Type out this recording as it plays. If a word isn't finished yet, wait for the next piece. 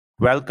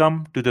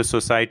Welcome to the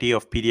Society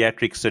of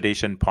Pediatric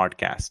Sedation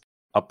podcast,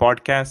 a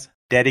podcast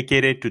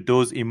dedicated to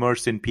those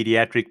immersed in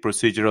pediatric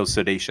procedural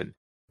sedation.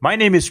 My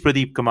name is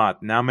Pradeep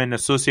Kamath, and I'm an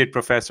associate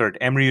professor at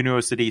Emory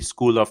University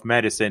School of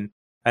Medicine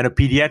and a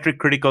pediatric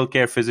critical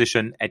care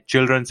physician at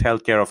Children's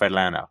Healthcare of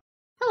Atlanta.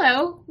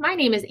 Hello, my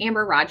name is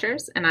Amber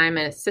Rogers, and I'm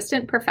an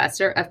assistant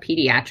professor of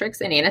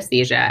pediatrics and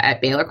anesthesia at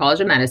Baylor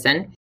College of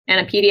Medicine and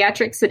a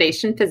pediatric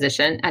sedation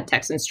physician at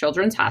Texas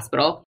Children's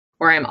Hospital,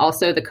 where I'm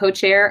also the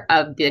co-chair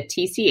of the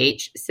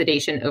TCH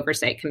Sedation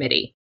Oversight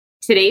Committee.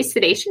 Today's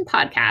sedation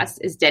podcast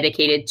is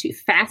dedicated to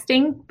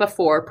fasting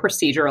before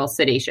procedural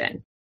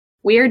sedation.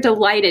 We are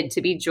delighted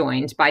to be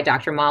joined by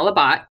Dr. Mala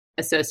Bhatt,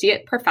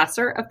 Associate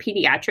Professor of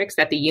Pediatrics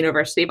at the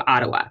University of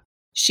Ottawa.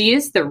 She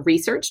is the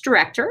Research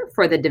Director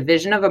for the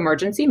Division of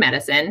Emergency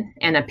Medicine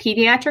and a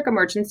Pediatric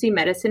Emergency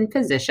Medicine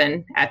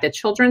Physician at the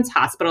Children's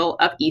Hospital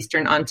of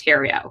Eastern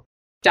Ontario.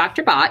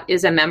 Dr. Bhatt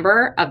is a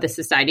member of the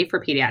Society for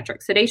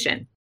Pediatric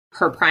Sedation.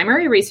 Her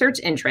primary research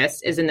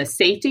interest is in the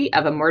safety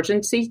of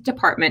emergency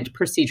department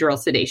procedural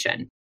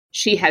sedation.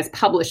 She has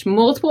published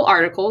multiple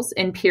articles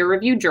in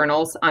peer-reviewed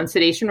journals on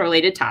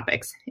sedation-related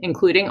topics,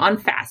 including on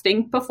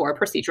fasting before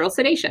procedural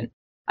sedation,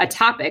 a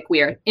topic we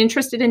are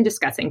interested in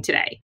discussing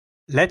today.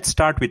 Let's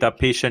start with our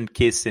patient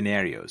case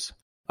scenarios.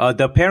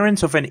 The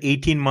parents of an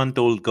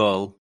 18-month-old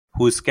girl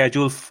who is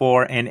scheduled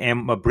for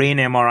a brain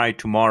MRI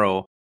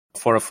tomorrow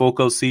for a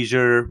focal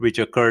seizure which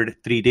occurred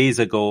 3 days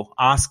ago,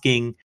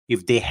 asking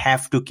if they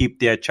have to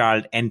keep their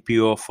child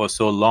NPO for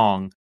so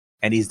long,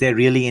 and is there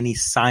really any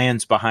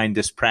science behind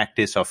this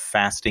practice of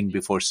fasting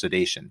before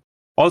sedation?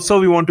 Also,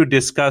 we want to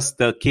discuss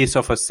the case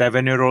of a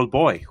 7-year-old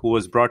boy who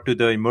was brought to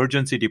the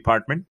emergency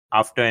department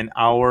after an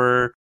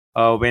hour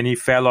when he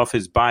fell off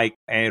his bike,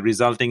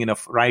 resulting in a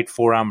right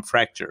forearm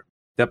fracture.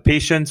 The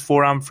patient's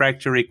forearm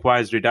fracture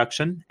requires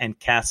reduction and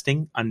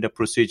casting under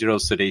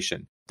procedural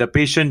sedation. The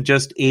patient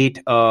just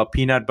ate a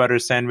peanut butter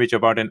sandwich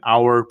about an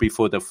hour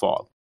before the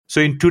fall. So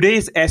in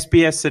today's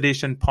SPS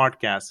Sedation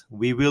podcast,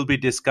 we will be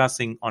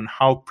discussing on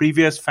how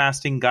previous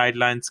fasting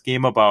guidelines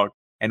came about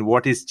and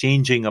what is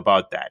changing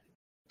about that.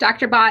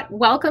 Dr. Bhatt,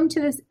 welcome to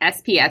this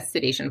SPS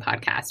Sedation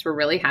podcast. We're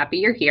really happy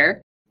you're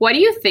here. What do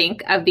you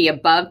think of the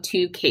above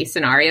two case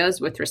scenarios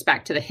with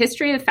respect to the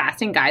history of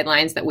fasting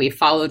guidelines that we've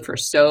followed for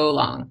so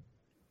long?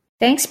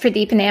 Thanks,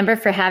 Pradeep and Amber,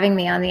 for having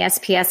me on the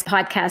SPS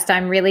podcast.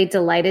 I'm really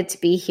delighted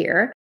to be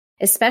here,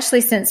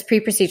 especially since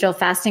pre-procedural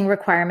fasting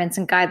requirements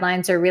and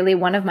guidelines are really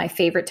one of my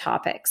favorite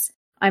topics.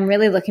 I'm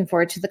really looking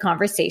forward to the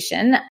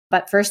conversation,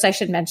 but first I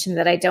should mention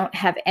that I don't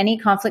have any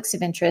conflicts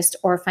of interest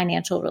or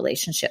financial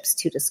relationships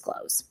to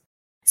disclose.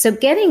 So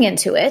getting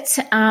into it,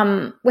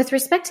 with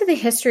respect to the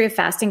history of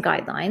fasting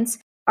guidelines,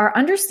 our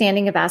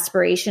understanding of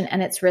aspiration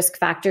and its risk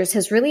factors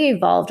has really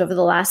evolved over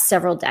the last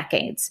several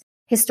decades.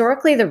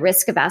 Historically, the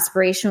risk of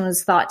aspiration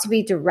was thought to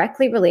be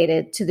directly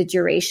related to the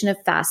duration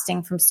of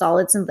fasting from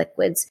solids and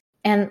liquids,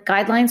 and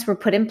guidelines were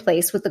put in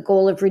place with the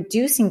goal of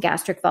reducing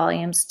gastric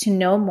volumes to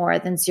no more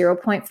than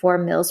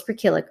 0.4 mils per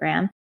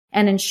kilogram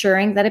and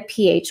ensuring that a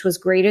pH was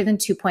greater than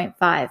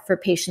 2.5 for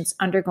patients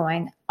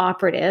undergoing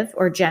operative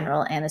or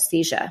general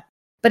anesthesia.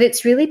 But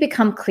it's really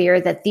become clear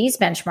that these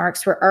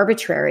benchmarks were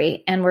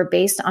arbitrary and were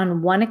based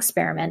on one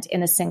experiment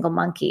in a single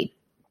monkey.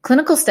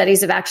 Clinical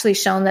studies have actually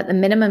shown that the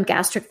minimum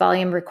gastric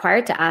volume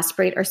required to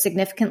aspirate are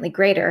significantly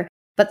greater,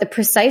 but the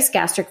precise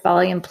gastric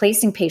volume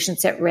placing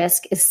patients at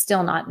risk is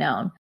still not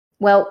known.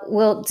 Well,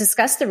 we'll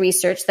discuss the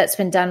research that's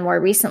been done more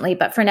recently,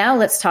 but for now,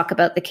 let's talk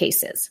about the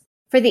cases.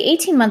 For the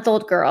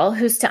 18-month-old girl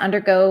who's to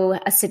undergo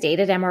a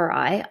sedated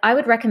MRI, I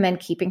would recommend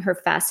keeping her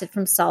fasted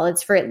from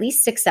solids for at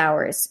least 6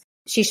 hours.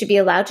 She should be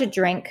allowed to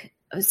drink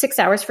 6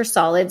 hours for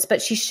solids,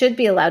 but she should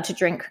be allowed to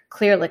drink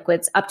clear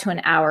liquids up to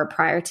an hour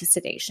prior to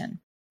sedation.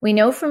 We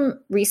know from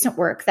recent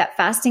work that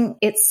fasting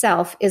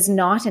itself is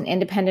not an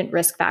independent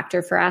risk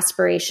factor for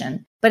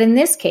aspiration, but in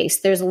this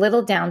case, there's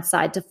little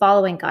downside to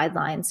following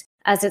guidelines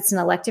as it's an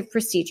elective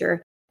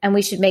procedure, and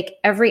we should make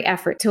every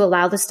effort to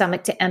allow the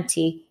stomach to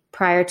empty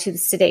prior to the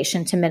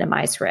sedation to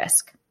minimize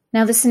risk.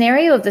 Now, the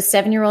scenario of the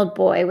 7-year-old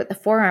boy with the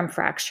forearm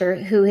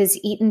fracture who has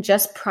eaten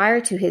just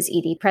prior to his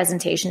ED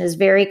presentation is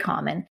very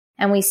common,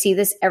 and we see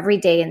this every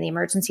day in the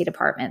emergency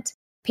department.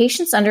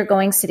 Patients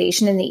undergoing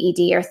sedation in the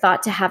ED are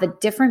thought to have a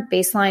different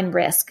baseline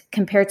risk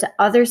compared to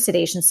other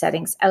sedation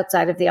settings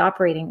outside of the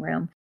operating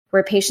room,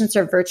 where patients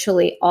are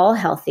virtually all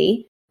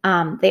healthy.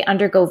 They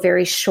undergo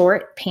very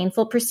short,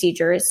 painful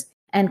procedures,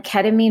 and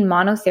ketamine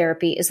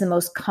monotherapy is the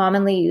most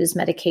commonly used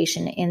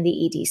medication in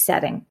the ED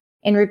setting.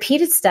 In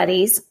repeated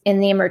studies in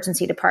the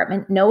emergency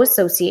department, no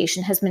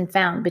association has been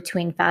found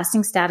between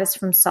fasting status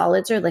from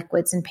solids or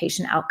liquids and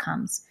patient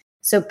outcomes.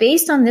 So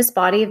based on this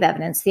body of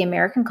evidence, the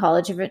American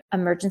College of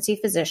Emergency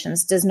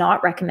Physicians does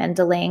not recommend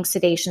delaying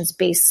sedations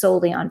based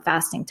solely on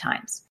fasting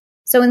times.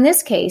 So in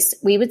this case,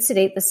 we would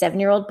sedate the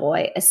 7-year-old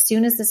boy as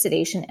soon as the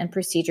sedation and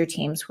procedure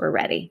teams were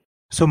ready.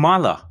 So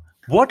Mala,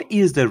 what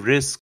is the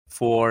risk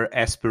for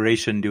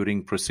aspiration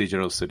during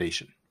procedural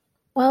sedation?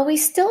 Well, we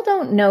still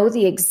don't know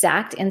the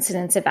exact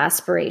incidence of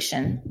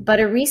aspiration,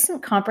 but a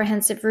recent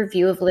comprehensive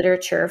review of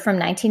literature from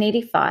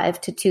 1985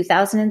 to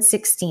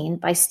 2016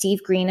 by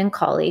Steve Green and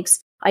colleagues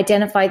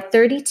identified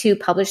 32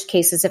 published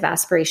cases of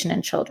aspiration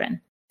in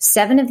children.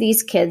 7 of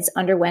these kids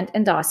underwent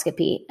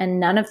endoscopy, and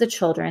none of the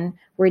children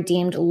were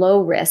deemed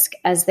low risk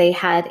as they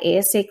had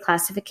ASA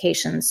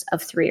classifications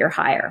of 3 or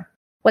higher.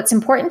 What's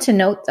important to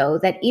note, though,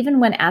 that even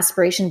when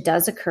aspiration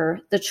does occur,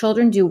 the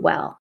children do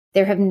well.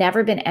 There have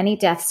never been any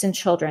deaths in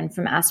children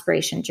from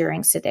aspiration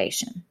during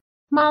sedation.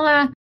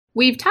 Mala,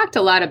 we've talked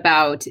a lot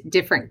about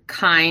different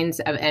kinds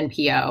of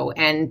NPO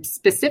and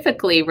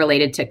specifically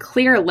related to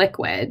clear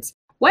liquids.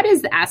 What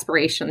is the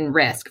aspiration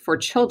risk for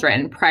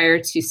children prior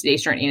to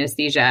sedation or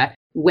anesthesia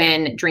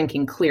when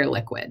drinking clear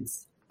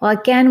liquids? Well,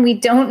 again, we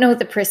don't know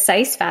the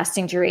precise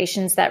fasting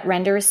durations that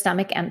render a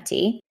stomach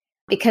empty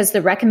because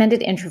the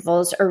recommended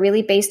intervals are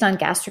really based on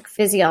gastric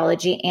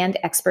physiology and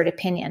expert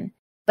opinion.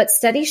 But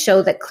studies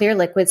show that clear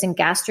liquids and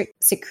gastric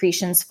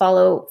secretions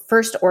follow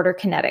first-order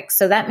kinetics.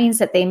 So that means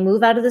that they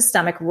move out of the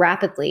stomach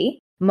rapidly,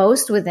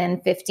 most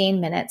within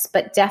 15 minutes,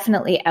 but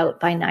definitely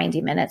out by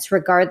 90 minutes,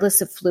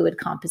 regardless of fluid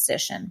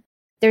composition.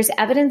 There's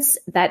evidence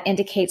that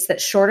indicates that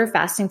shorter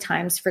fasting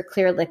times for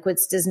clear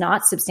liquids does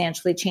not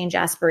substantially change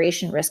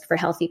aspiration risk for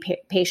healthy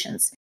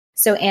patients.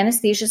 So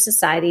anesthesia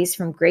societies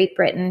from Great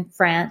Britain,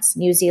 France,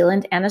 New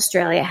Zealand, and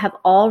Australia have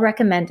all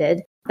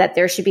recommended that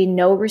there should be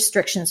no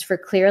restrictions for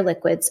clear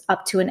liquids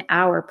up to an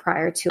hour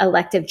prior to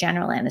elective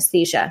general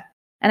anesthesia.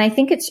 And I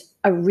think it's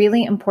a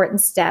really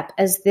important step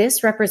as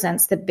this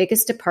represents the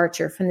biggest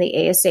departure from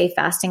the ASA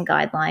fasting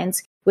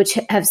guidelines, which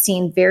have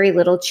seen very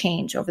little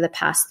change over the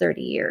past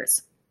 30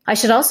 years. I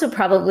should also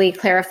probably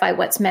clarify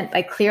what's meant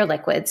by clear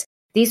liquids.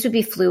 These would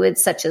be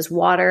fluids such as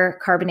water,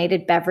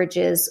 carbonated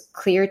beverages,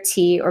 clear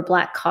tea or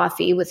black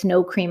coffee with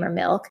no cream or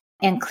milk,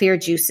 and clear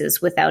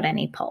juices without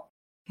any pulp.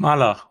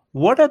 Mala,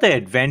 what are the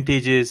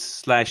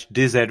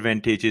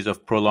advantages/disadvantages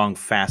of prolonged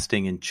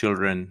fasting in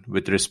children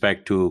with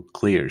respect to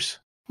clears?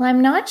 Well,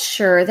 I'm not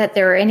sure that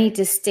there are any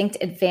distinct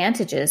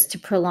advantages to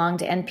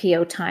prolonged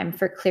NPO time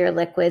for clear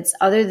liquids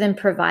other than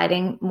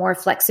providing more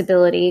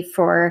flexibility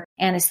for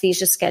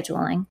anesthesia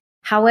scheduling.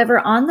 However,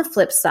 on the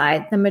flip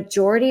side, the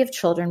majority of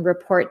children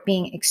report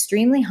being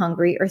extremely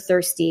hungry or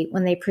thirsty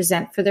when they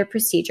present for their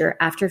procedure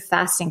after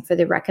fasting for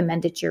the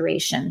recommended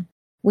duration.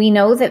 We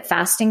know that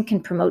fasting can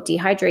promote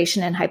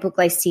dehydration and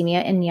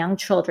hypoglycemia in young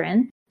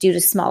children due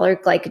to smaller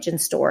glycogen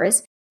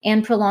stores,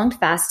 and prolonged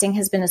fasting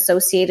has been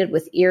associated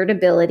with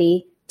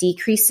irritability,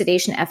 decreased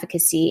sedation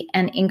efficacy,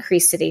 and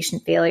increased sedation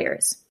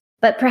failures.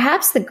 But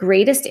perhaps the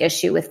greatest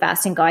issue with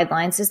fasting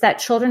guidelines is that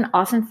children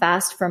often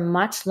fast for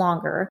much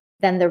longer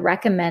than the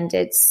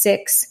recommended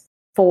 6,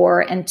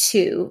 4, and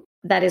 2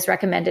 that is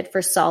recommended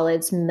for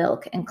solids,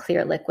 milk, and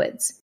clear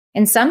liquids.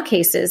 In some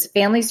cases,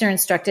 families are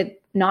instructed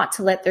not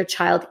to let their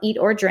child eat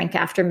or drink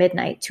after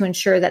midnight to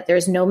ensure that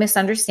there's no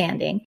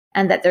misunderstanding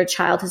and that their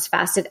child has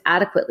fasted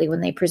adequately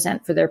when they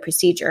present for their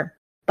procedure.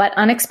 But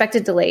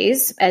unexpected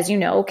delays, as you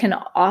know, can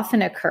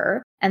often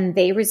occur, and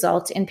they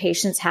result in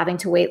patients having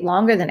to wait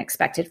longer than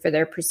expected for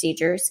their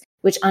procedures,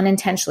 which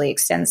unintentionally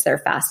extends their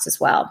fast as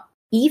well.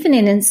 Even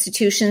in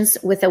institutions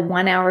with a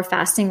 1-hour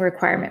fasting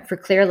requirement for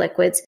clear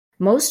liquids,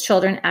 most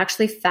children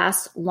actually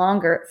fast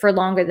longer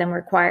than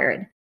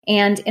required.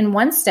 And in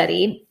one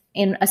study,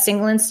 in a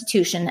single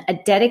institution, a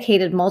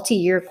dedicated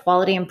multi-year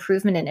quality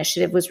improvement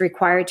initiative was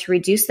required to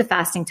reduce the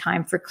fasting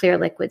time for clear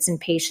liquids in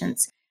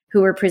patients who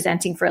were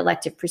presenting for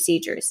elective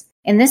procedures.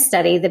 In this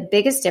study, the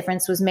biggest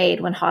difference was made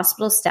when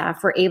hospital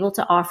staff were able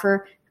to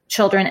offer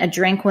children a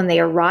drink when they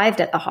arrived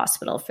at the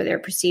hospital for their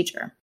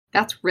procedure.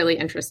 That's really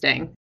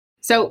interesting.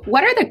 So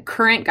what are the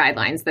current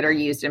guidelines that are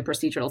used in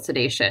procedural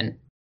sedation?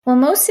 Well,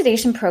 most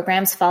sedation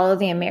programs follow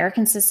the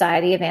American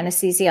Society of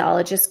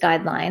Anesthesiologists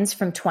guidelines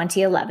from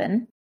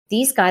 2011.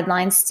 These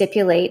guidelines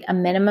stipulate a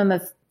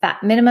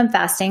minimum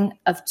fasting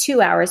of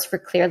 2 hours for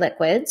clear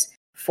liquids,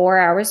 4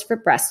 hours for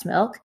breast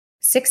milk,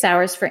 6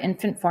 hours for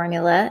infant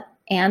formula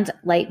and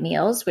light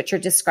meals, which are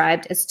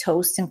described as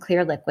toast and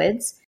clear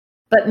liquids.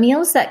 But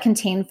meals that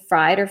contain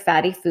fried or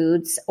fatty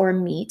foods or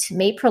meat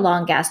may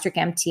prolong gastric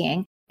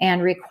emptying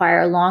and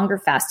require longer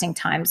fasting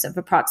times of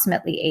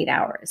approximately 8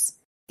 hours.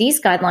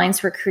 These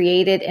guidelines were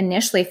created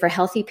initially for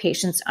healthy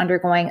patients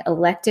undergoing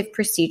elective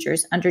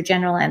procedures under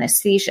general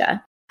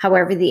anesthesia.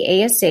 However,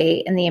 the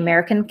ASA and the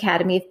American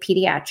Academy of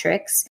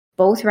Pediatrics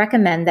both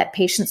recommend that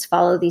patients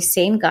follow these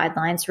same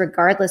guidelines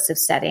regardless of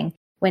setting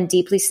when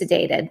deeply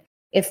sedated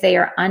if they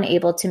are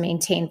unable to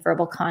maintain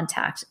verbal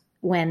contact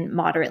when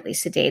moderately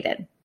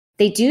sedated.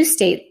 They do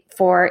state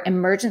for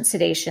emergent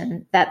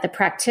sedation that the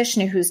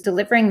practitioner who's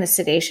delivering the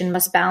sedation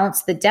must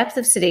balance the depth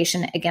of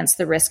sedation against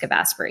the risk of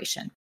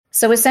aspiration.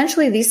 So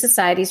essentially, these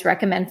societies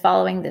recommend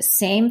following the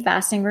same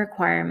fasting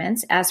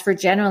requirements as for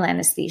general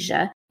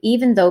anesthesia,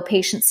 even though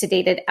patients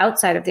sedated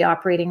outside of the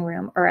operating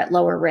room are at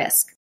lower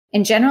risk.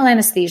 In general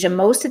anesthesia,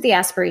 most of the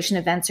aspiration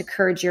events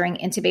occur during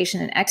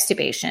intubation and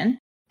extubation,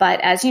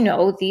 but as you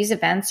know, these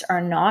events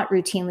are not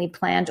routinely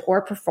planned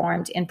or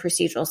performed in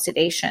procedural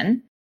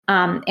sedation.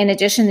 In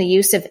addition, the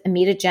use of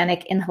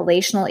emetogenic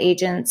inhalational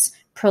agents,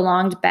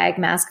 prolonged bag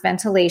mask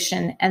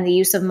ventilation, and the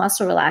use of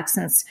muscle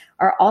relaxants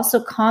are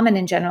also common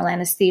in general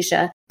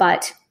anesthesia,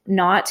 but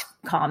not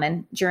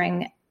common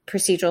during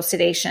procedural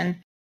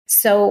sedation.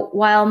 So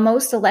while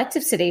most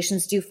elective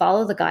sedations do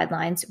follow the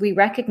guidelines, we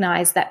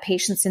recognize that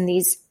patients in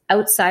these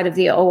outside of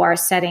the OR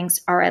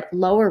settings are at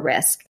lower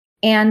risk.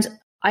 And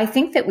I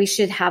think that we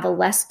should have a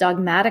less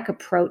dogmatic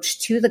approach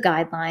to the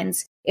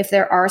guidelines if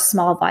there are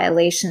small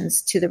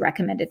violations to the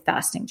recommended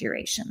fasting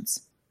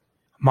durations.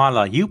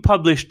 Mala, you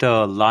published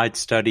a large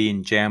study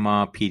in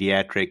JAMA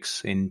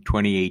Pediatrics in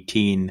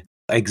 2018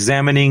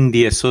 examining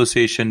the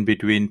association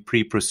between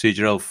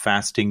pre-procedural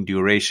fasting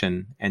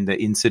duration and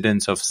the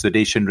incidence of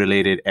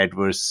sedation-related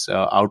adverse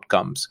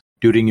outcomes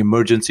during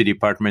emergency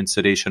department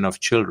sedation of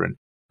children.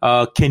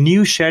 Can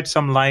you shed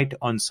some light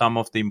on some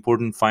of the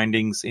important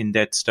findings in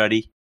that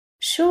study?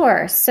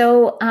 Sure.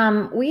 So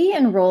we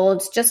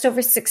enrolled just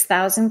over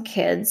 6,000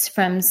 kids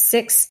from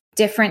 6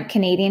 different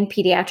Canadian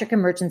pediatric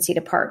emergency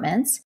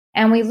departments.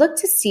 And we looked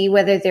to see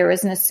whether there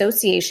was an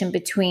association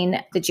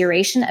between the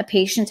duration a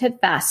patient had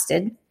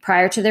fasted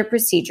prior to their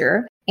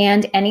procedure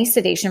and any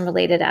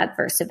sedation-related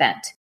adverse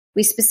event.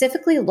 We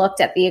specifically looked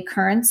at the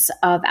occurrence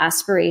of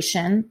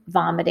aspiration,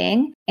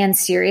 vomiting, and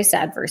serious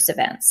adverse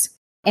events.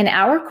 In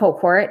our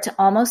cohort,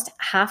 almost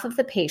half of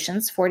the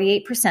patients,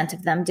 48%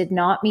 of them, did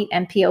not meet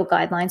MPO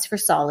guidelines for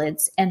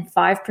solids, and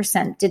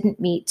 5% didn't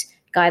meet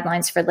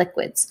guidelines for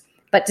liquids.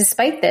 But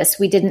despite this,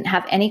 we didn't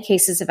have any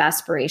cases of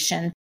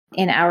aspiration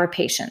in our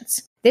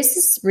patients. This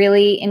is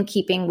really in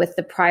keeping with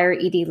the prior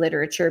ED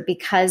literature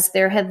because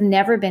there have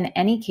never been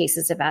any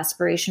cases of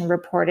aspiration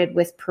reported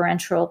with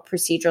parenteral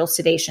procedural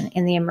sedation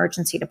in the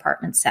emergency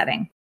department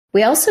setting.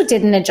 We also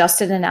did an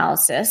adjusted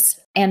analysis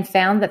and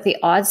found that the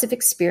odds of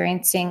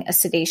experiencing a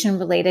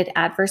sedation-related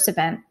adverse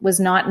event was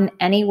not in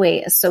any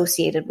way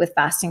associated with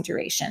fasting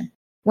duration.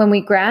 When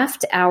we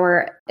graphed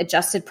our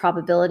adjusted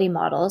probability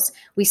models,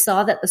 we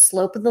saw that the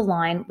slope of the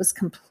line was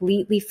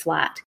completely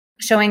flat,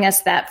 showing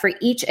us that for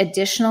each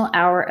additional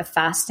hour of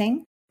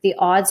fasting, the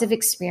odds of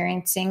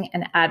experiencing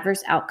an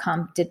adverse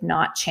outcome did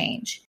not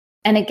change.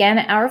 And again,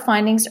 our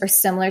findings are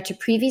similar to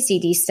previous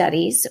ED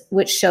studies,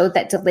 which showed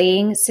that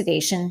delaying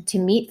sedation to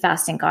meet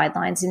fasting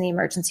guidelines in the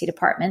emergency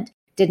department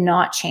did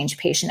not change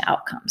patient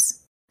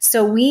outcomes.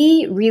 So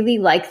we really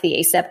like the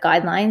ACEP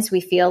guidelines. We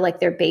feel like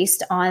they're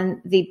based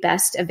on the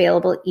best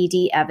available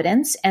ED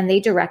evidence, and they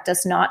direct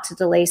us not to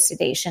delay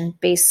sedation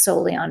based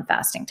solely on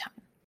fasting time.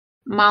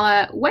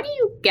 Mala, what do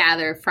you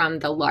gather from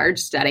the large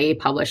study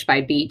published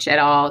by Beach et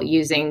al.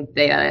 Using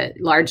the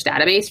large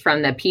database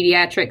from the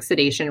Pediatric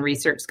Sedation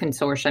Research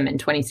Consortium in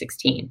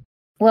 2016?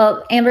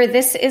 Well, Amber,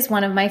 this is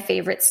one of my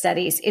favorite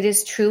studies. It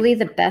is truly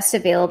the best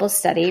available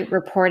study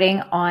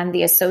reporting on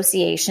the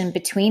association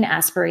between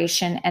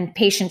aspiration and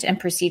patient and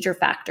procedure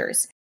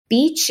factors.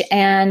 Beach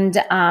and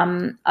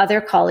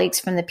other colleagues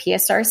from the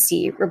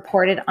PSRC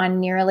reported on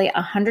nearly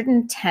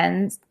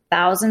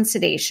 110,000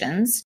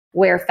 sedations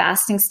where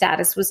fasting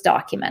status was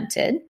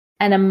documented.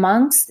 And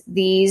amongst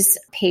these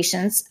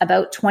patients,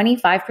 about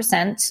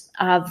 25%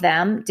 of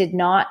them did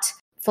not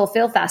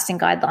fulfill fasting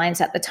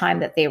guidelines at the time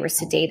that they were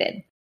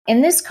sedated.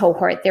 In this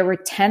cohort, there were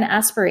 10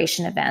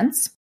 aspiration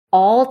events.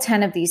 All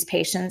 10 of these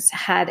patients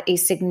had a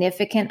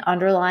significant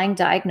underlying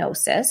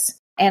diagnosis,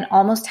 and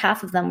almost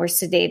half of them were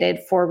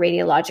sedated for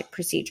radiologic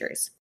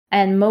procedures.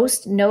 And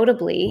most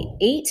notably,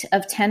 8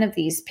 of 10 of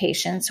these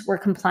patients were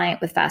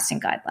compliant with fasting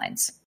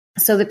guidelines.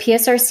 So the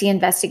PSRC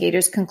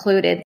investigators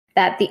concluded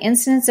that the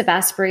incidence of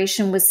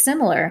aspiration was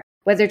similar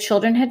whether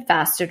children had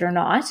fasted or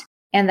not,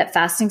 and that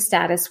fasting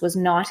status was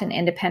not an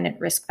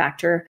independent risk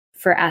factor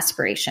for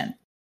aspiration.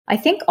 I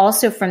think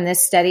also from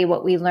this study,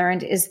 what we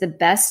learned is the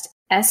best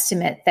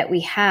estimate that we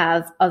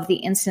have of the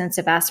incidence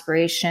of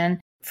aspiration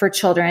for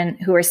children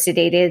who are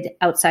sedated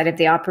outside of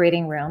the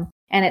operating room,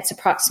 and it's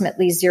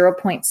approximately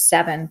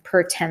 0.7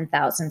 per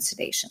 10,000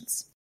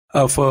 sedations.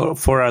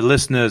 For our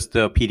listeners,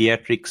 the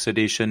Pediatric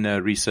Sedation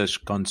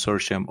Research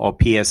Consortium, or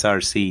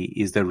PSRC,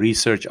 is the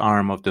research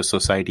arm of the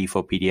Society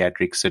for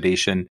Pediatric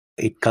Sedation.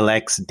 It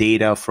collects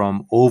data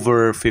from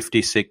over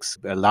 56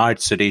 large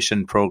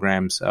sedation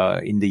programs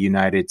in the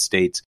United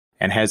States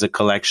and has a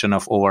collection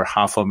of over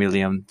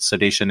 500,000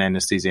 sedation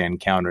anesthesia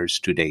encounters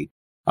to date.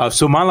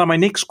 So Mala, my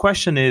next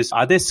question is,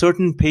 are there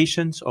certain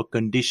patients or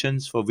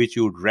conditions for which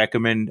you would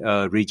recommend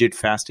rigid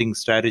fasting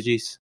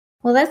strategies?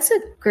 Well, that's a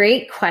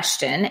great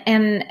question.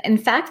 And in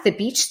fact, the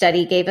Beach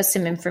study gave us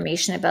some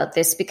information about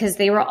this because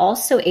they were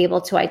also able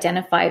to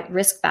identify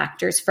risk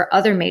factors for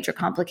other major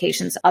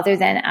complications other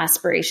than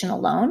aspiration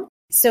alone.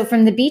 So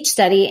from the Beach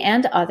study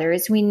and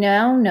others, we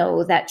now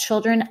know that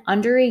children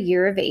under a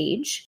year of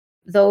age,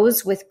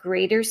 those with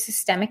greater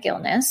systemic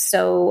illness,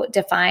 so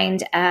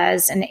defined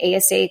as an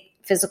ASA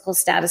physical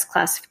status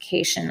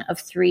classification of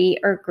 3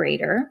 or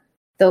greater,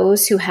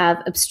 those who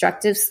have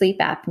obstructive sleep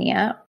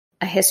apnea,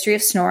 a history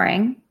of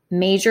snoring,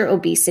 major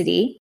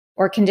obesity,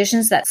 or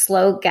conditions that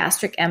slow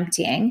gastric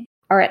emptying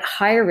are at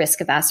higher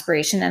risk of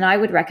aspiration, and I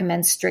would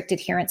recommend strict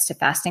adherence to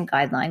fasting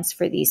guidelines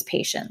for these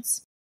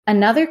patients.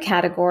 Another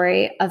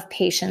category of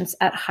patients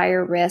at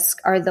higher risk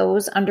are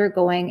those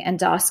undergoing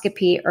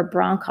endoscopy or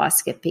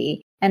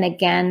bronchoscopy. And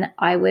again,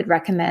 I would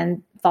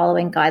recommend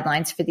following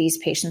guidelines for these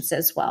patients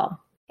as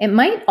well. It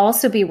might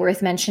also be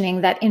worth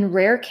mentioning that in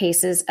rare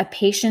cases, a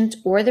patient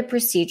or the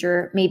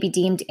procedure may be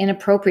deemed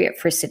inappropriate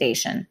for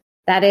sedation.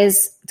 That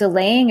is,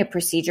 delaying a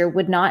procedure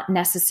would not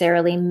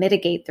necessarily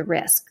mitigate the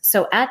risk.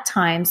 So at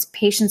times,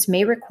 patients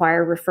may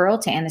require referral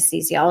to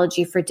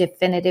anesthesiology for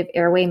definitive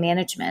airway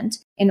management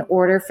in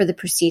order for the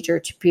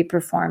procedure to be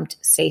performed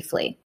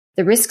safely.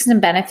 The risks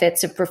and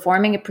benefits of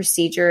performing a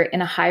procedure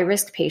in a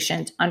high-risk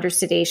patient under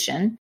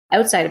sedation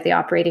outside of the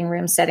operating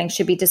room setting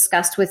should be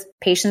discussed with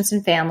patients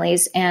and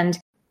families, and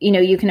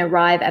you can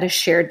arrive at a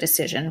shared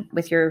decision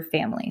with your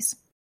families.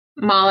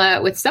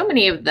 Mala, with so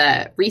many of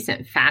the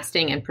recent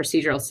fasting and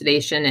procedural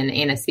sedation and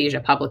anesthesia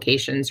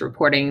publications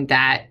reporting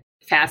that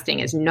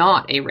fasting is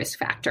not a risk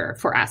factor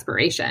for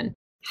aspiration,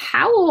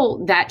 how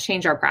will that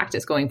change our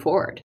practice going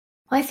forward?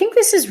 Well, I think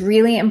this is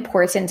really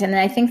important, and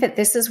I think that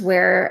this is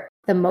where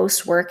the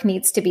most work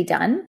needs to be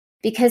done,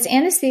 because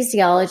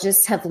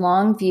anesthesiologists have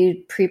long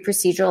viewed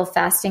pre-procedural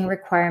fasting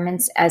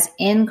requirements as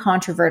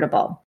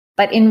incontrovertible.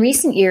 But in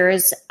recent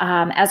years,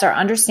 as our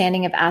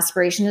understanding of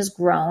aspiration has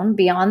grown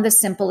beyond the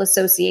simple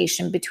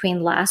association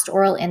between last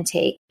oral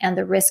intake and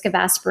the risk of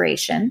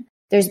aspiration,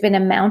 there's been a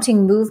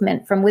mounting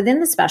movement from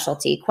within the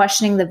specialty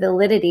questioning the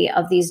validity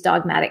of these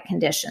dogmatic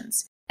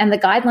conditions. And the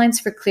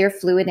guidelines for clear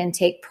fluid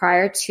intake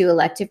prior to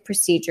elective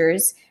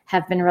procedures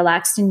have been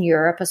relaxed in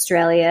Europe,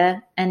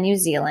 Australia, and New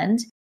Zealand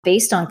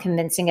based on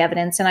convincing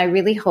evidence. And I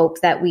really hope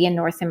that we in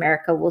North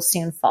America will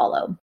soon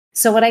follow.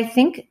 So what I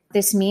think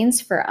this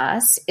means for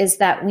us is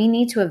that we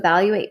need to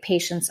evaluate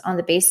patients on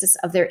the basis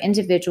of their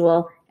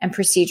individual and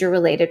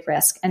procedure-related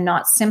risk and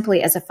not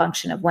simply as a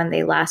function of when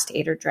they last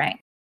ate or drank.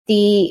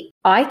 The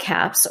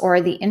ICAPS,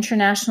 or the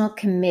International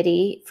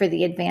Committee for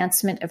the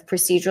Advancement of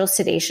Procedural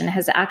Sedation,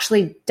 has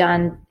actually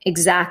done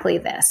exactly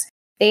this.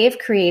 They have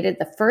created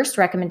the first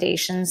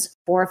recommendations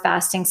for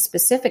fasting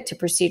specific to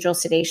procedural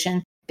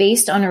sedation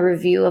based on a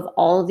review of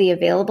all of the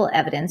available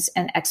evidence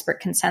and expert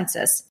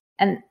consensus.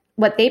 And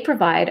what they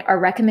provide are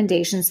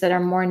recommendations that are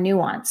more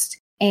nuanced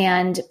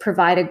and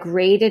provide a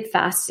graded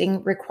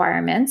fasting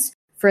requirements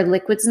for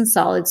liquids and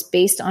solids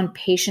based on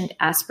patient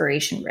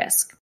aspiration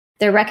risk.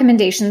 Their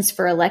recommendations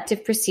for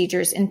elective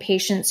procedures in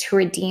patients who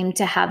are deemed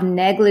to have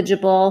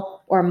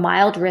negligible or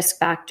mild risk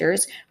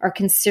factors are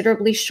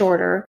considerably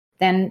shorter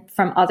than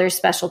from other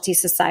specialty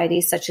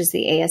societies such as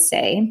the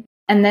ASA.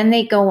 And then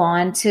they go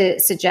on to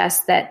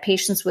suggest that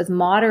patients with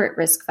moderate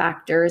risk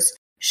factors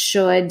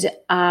should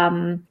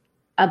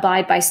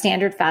abide by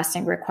standard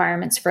fasting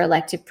requirements for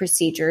elective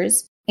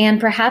procedures. And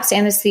perhaps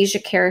anesthesia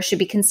care should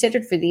be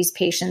considered for these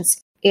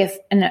patients if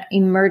an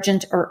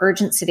emergent or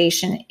urgent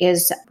sedation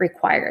is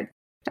required.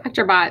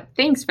 Dr. Bhatt,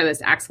 thanks for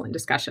this excellent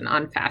discussion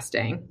on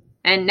fasting.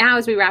 And now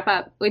as we wrap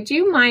up, would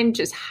you mind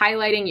just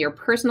highlighting your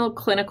personal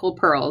clinical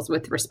pearls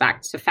with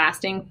respect to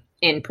fasting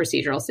in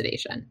procedural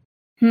sedation?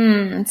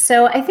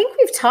 So I think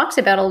we've talked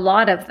about a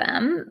lot of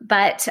them,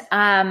 but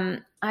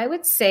I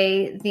would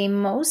say the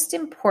most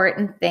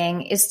important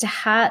thing is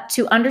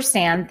to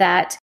understand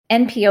that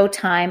NPO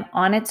time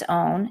on its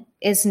own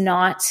is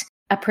not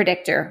a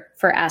predictor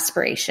for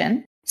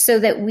aspiration, so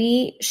that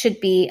we should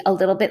be a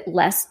little bit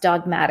less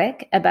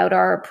dogmatic about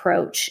our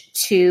approach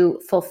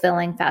to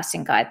fulfilling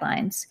fasting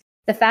guidelines.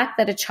 The fact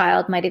that a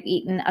child might have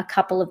eaten a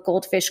couple of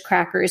goldfish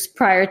crackers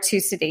prior to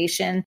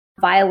sedation,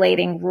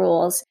 violating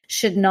rules,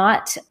 should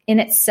not in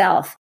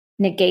itself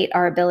negate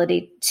our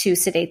ability to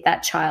sedate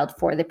that child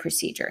for the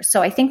procedure.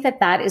 So I think that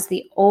that is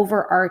the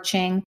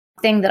overarching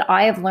thing that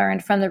I have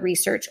learned from the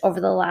research over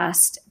the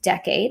last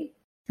decade.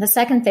 The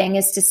second thing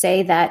is to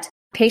say that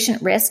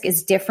patient risk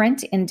is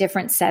different in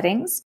different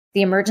settings.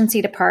 The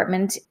emergency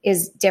department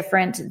is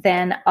different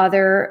than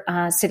other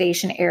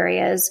sedation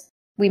areas.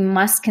 We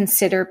must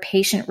consider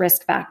patient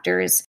risk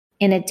factors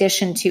in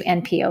addition to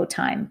NPO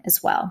time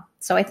as well.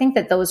 So I think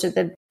that those are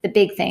the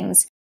big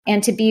things,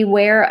 and to be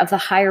aware of the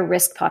higher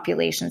risk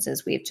populations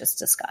as we've just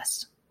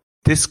discussed.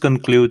 This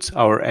concludes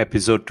our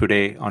episode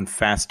today on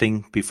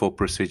fasting before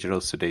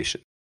procedural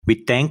sedation. We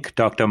thank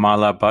Dr.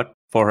 Mala Bhatt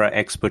for her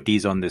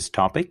expertise on this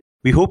topic.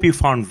 We hope you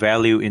found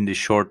value in this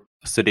short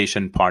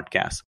sedation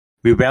podcast.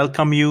 We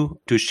welcome you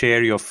to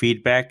share your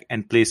feedback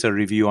and place a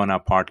review on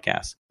our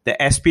podcast. The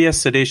SPS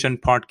Sedation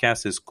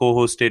Podcast is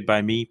co-hosted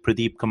by me,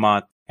 Pradeep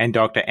Kamath, and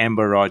Dr.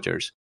 Amber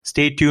Rogers.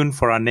 Stay tuned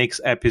for our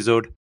next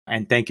episode,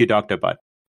 and thank you, Dr. Bhatt.